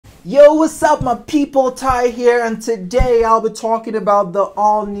Yo, what's up my people, Ty here, and today I'll be talking about the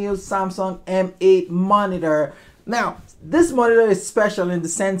all-new Samsung M8 monitor. Now, this monitor is special in the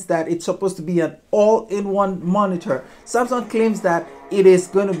sense that it's supposed to be an all-in-one monitor. Samsung claims that it is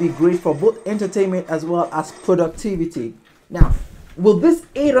going to be great for both entertainment as well as productivity. Now, will this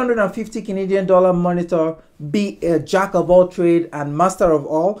 850 Canadian dollar monitor be a jack of all trade and master of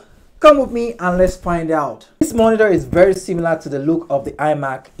all? Come with me and let's find out. This monitor is very similar to the look of the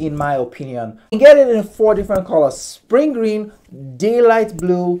iMac in my opinion. You can get it in 4 different colors: spring green, daylight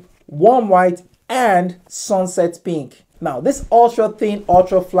blue, warm white, and sunset pink. Now this ultra thin,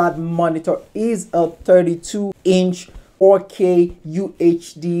 ultra flat monitor is a 32-inch 4K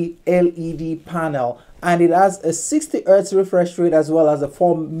UHD LED panel, and it has a 60 Hz refresh rate as well as a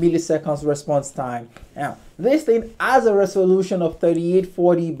 4 milliseconds response time. Now, this thing has a resolution of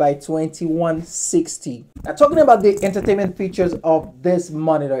 3840 by 2160. Now, talking about the entertainment features of this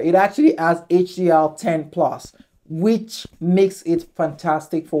monitor, it actually has HDR10+, which makes it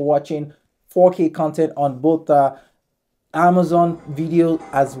fantastic for watching 4K content on both Amazon Video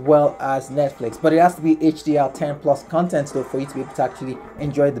as well as Netflix. But it has to be HDR10+ content though for you to be able to actually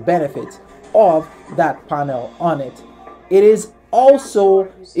enjoy the benefits of that panel on it. It is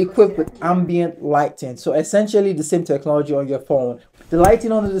also equipped with ambient lighting, so essentially the same technology on your phone. The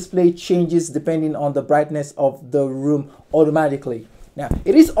lighting on the display changes depending on the brightness of the room automatically. Now,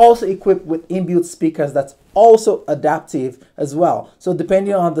 it is also equipped with inbuilt speakers that's also adaptive as well, so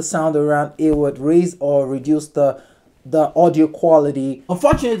depending on the sound around, it would raise or reduce the audio quality.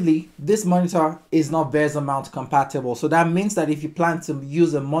 Unfortunately, this monitor is not VESA mount compatible, so that means that if you plan to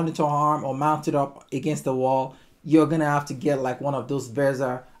use a monitor arm or mount it up against the wall, you're gonna have to get like one of those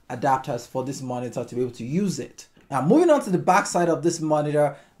VESA adapters for this monitor to be able to use it. Now, moving on to the back side of this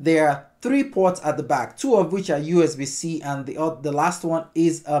monitor, there are 3 ports at the back, 2 of which are USB-C, and the last one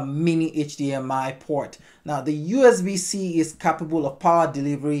is a mini HDMI port. Now, the USB-C is capable of power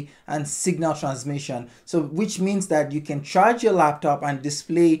delivery and signal transmission, so which means that you can charge your laptop and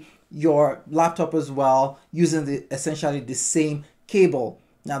display your laptop as well using essentially the same cable.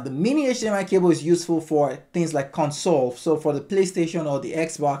 Now, the mini HDMI cable is useful for things like console, so for the PlayStation or the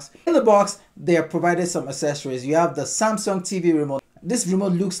Xbox. In the box, they are provided some accessories. You have the Samsung TV remote. This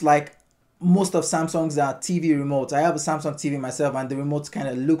remote looks like most of Samsung's TV remotes. I have a Samsung TV myself, and the remote kind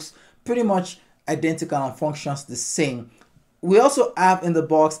of looks pretty much identical and functions the same. We also have in the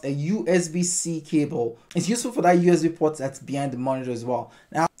box a USB-C cable. It's useful for that USB port that's behind the monitor as well.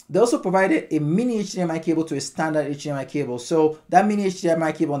 Now, they also provided a mini HDMI cable to a standard HDMI cable. So that mini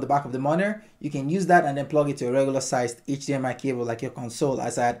HDMI cable on the back of the monitor, you can use that and then plug it to a regular sized HDMI cable like your console,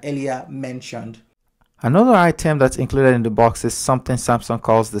 as I had earlier mentioned. Another item that's included in the box is something Samsung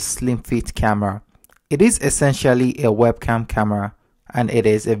calls the Slim Fit camera. It is essentially a webcam camera, and it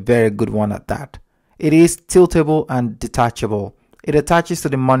is a very good one at that. It is tiltable and detachable. It attaches to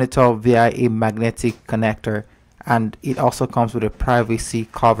the monitor via a magnetic connector, and it also comes with a privacy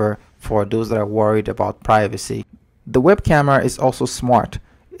cover for those that are worried about privacy. The web camera is also smart.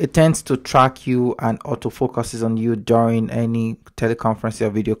 It tends to track you and autofocuses on you during any teleconferencing or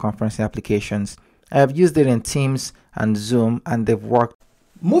video conferencing applications. I have used it in Teams and Zoom, and they've worked.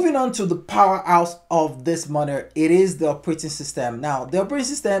 Moving on to the powerhouse of this monitor, it is the operating system. Now, the operating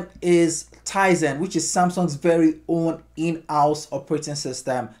system is Tizen, which is Samsung's very own in-house operating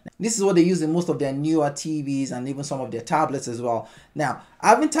system. This is what they use in most of their newer TVs and even some of their tablets as well. Now,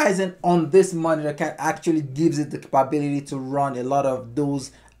 having Tizen on this monitor actually gives it the capability to run a lot of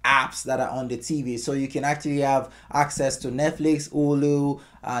those apps that are on the TV, so you can actually have access to Netflix, Hulu,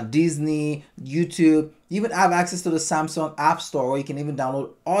 Disney, YouTube. You even have access to the Samsung App Store, where you can even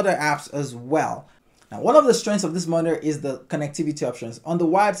download other apps as well. Now, one of the strengths of this monitor is the connectivity options. On the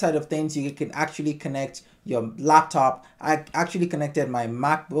wired side of things, you can actually connect your laptop. I actually connected my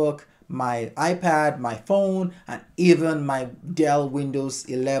MacBook, my iPad, my phone, and even my Dell Windows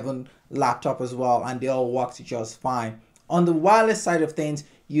 11 laptop as well, and they all worked just fine. On the wireless side of things,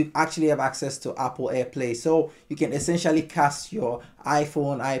 you actually have access to Apple AirPlay, so you can essentially cast your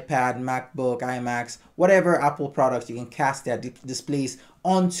iPhone, iPad, MacBook, iMacs, whatever Apple products, you can cast their displays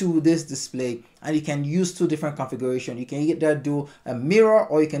onto this display, and you can use 2 different configurations. You can either do a mirror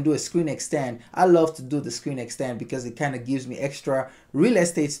or you can do a screen extend. I love to do the screen extend because it kind of gives me extra real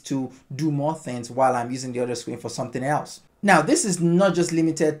estate to do more things while I'm using the other screen for something else. Now, this is not just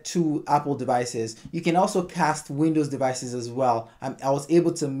limited to Apple devices. You can also cast Windows devices as well. I was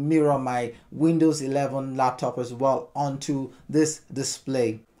able to mirror my Windows 11 laptop as well onto this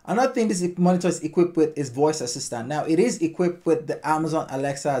display. Another thing this monitor is equipped with is voice assistant. Now, it is equipped with the Amazon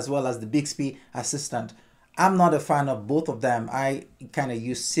Alexa as well as the Bixby assistant. I'm not a fan of both of them. I kind of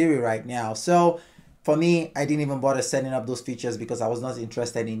use Siri right now. So for me, I didn't even bother setting up those features because I was not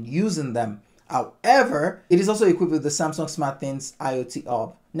interested in using them. However, it is also equipped with the Samsung SmartThings IoT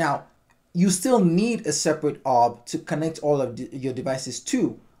hub. Now, you still need a separate hub to connect all of your devices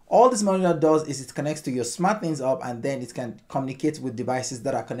to. All this monitor does is it connects to your SmartThings hub, and then it can communicate with devices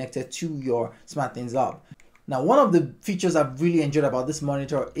that are connected to your SmartThings hub. Now, one of the features I've really enjoyed about this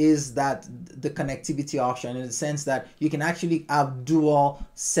monitor is that the connectivity option, in the sense that you can actually have dual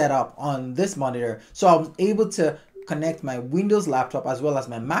setup on this monitor. So I was able to connect my Windows laptop as well as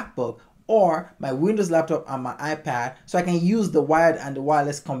my MacBook, or my Windows laptop and my iPad, so I can use the wired and the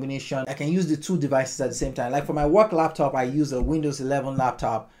wireless combination. I can use the two devices at the same time. Like for my work laptop, I use a Windows 11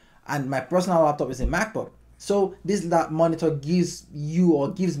 laptop, and my personal laptop is a MacBook. So this monitor gives you,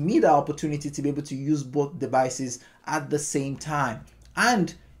 or gives me, the opportunity to be able to use both devices at the same time.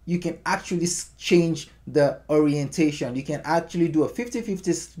 And you can actually change the orientation. You can actually do a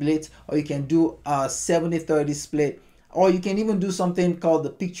 50-50 split, or you can do a 70-30 split, or you can even do something called the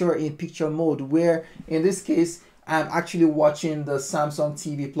picture-in-picture mode, where in this case I'm actually watching the Samsung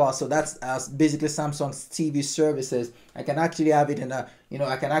TV Plus. So that's basically Samsung's TV services. I can actually have it in a,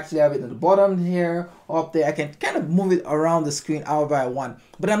 I can actually have it in the bottom here, up there. I can kind of move it around the screen however I want.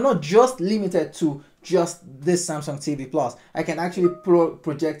 But I'm not just limited to just this Samsung TV Plus. I can actually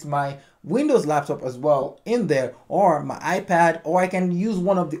project my Windows laptop as well in there, or my iPad, or I can use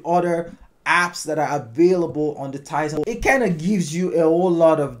one of the other apps that are available on the Titan. It kind of gives you a whole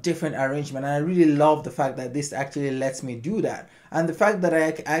lot of different arrangement, and I really love the fact that this actually lets me do that, and the fact that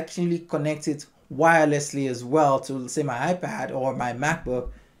I actually connect it wirelessly as well to, say, my iPad or my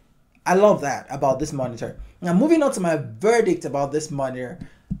MacBook. I love that about this monitor. Now, moving on to my verdict about this monitor.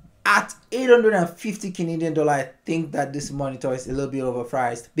 At 850 Canadian dollar, I think that this monitor is a little bit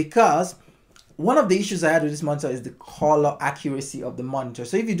overpriced, because one of the issues I had with this monitor is the color accuracy of the monitor.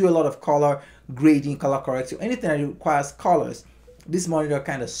 So if you do a lot of color grading, color correcting, anything that requires colors, this monitor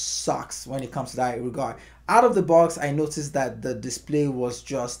kind of sucks when it comes to that regard. Out of the box, I noticed that the display was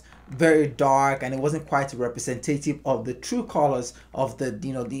just very dark, and it wasn't quite representative of the true colors of the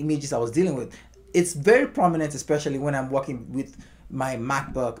the images I was dealing with. It's very prominent, especially when I'm working with my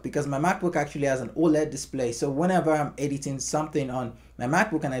MacBook, because my MacBook actually has an OLED display. So whenever I'm editing something on my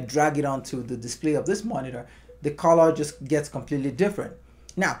MacBook and I drag it onto the display of this monitor, the color just gets completely different.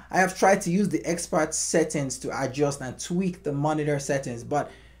 Now, I have tried to use the expert settings to adjust and tweak the monitor settings,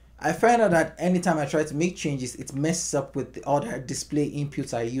 but I find out that anytime I try to make changes, it messes up with the other display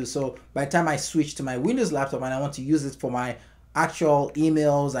inputs I use. So by the time I switch to my Windows laptop and I want to use it for my actual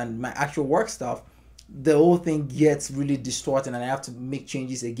emails and my actual work stuff, the whole thing gets really distorted and I have to make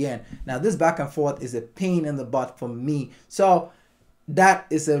changes again. Now, this back and forth is a pain in the butt for me. So that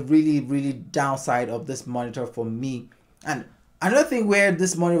is a really downside of this monitor for me. And another thing where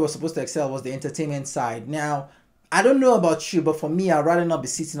this monitor was supposed to excel was the entertainment side. Now, I don't know about you, but for me, I'd rather not be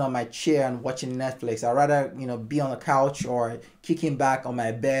sitting on my chair and watching Netflix. I'd rather, be on the couch or kicking back on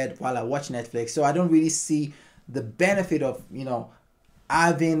my bed while I watch Netflix. So I don't really see the benefit of,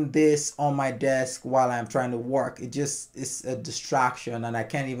 having this on my desk while I'm trying to work. It just is a distraction, and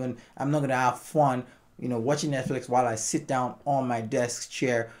I'm not gonna have fun, watching Netflix while I sit down on my desk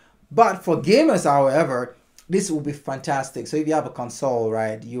chair. But for gamers, however, this will be fantastic. So if you have a console,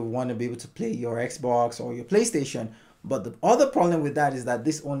 right, you want to be able to play your Xbox or your PlayStation. But the other problem with that is that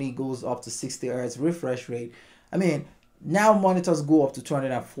this only goes up to 60 Hz refresh rate. I mean, now monitors go up to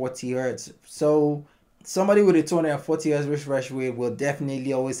 240 Hz. So somebody with a 240 Hz refresh rate will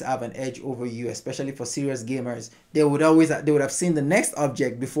definitely always have an edge over you, especially for serious gamers. They would have seen the next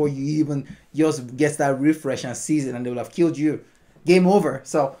object before you even just get that refresh and sees it, and they would have killed you. Game over.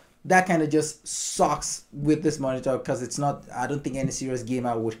 So that kind of just sucks with this monitor, because it's not, I don't think any serious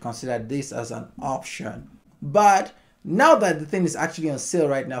gamer would consider this as an option. But now that the thing is actually on sale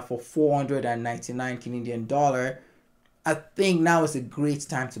right now for 499 Canadian dollar, I think now is a great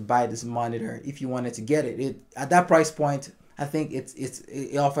time to buy this monitor if you wanted to get it. At that price point, I think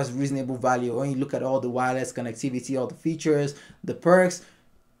it offers reasonable value. When you look at all the wireless connectivity, all the features, the perks,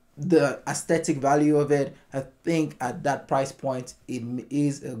 the aesthetic value of it, I think at that price point it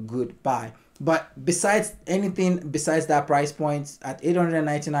is a good buy. But besides that price point, at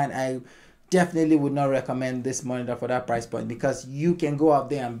 899, I definitely would not recommend this monitor for that price point, because you can go out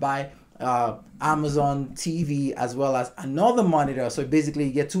there and buy Amazon TV as well as another monitor. So basically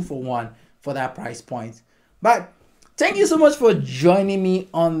you get 2 for 1 for that price point. But thank you so much for joining me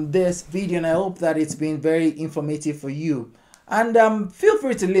on this video, and I hope that it's been very informative for you. And feel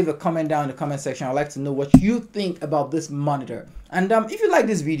free to leave a comment down in the comment section. I'd like to know what you think about this monitor. And if you like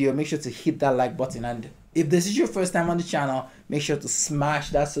this video, make sure to hit that like button, and If this is your first time on the channel, make sure to smash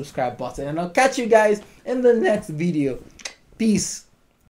that subscribe button, and I'll catch you guys in the next video. Peace.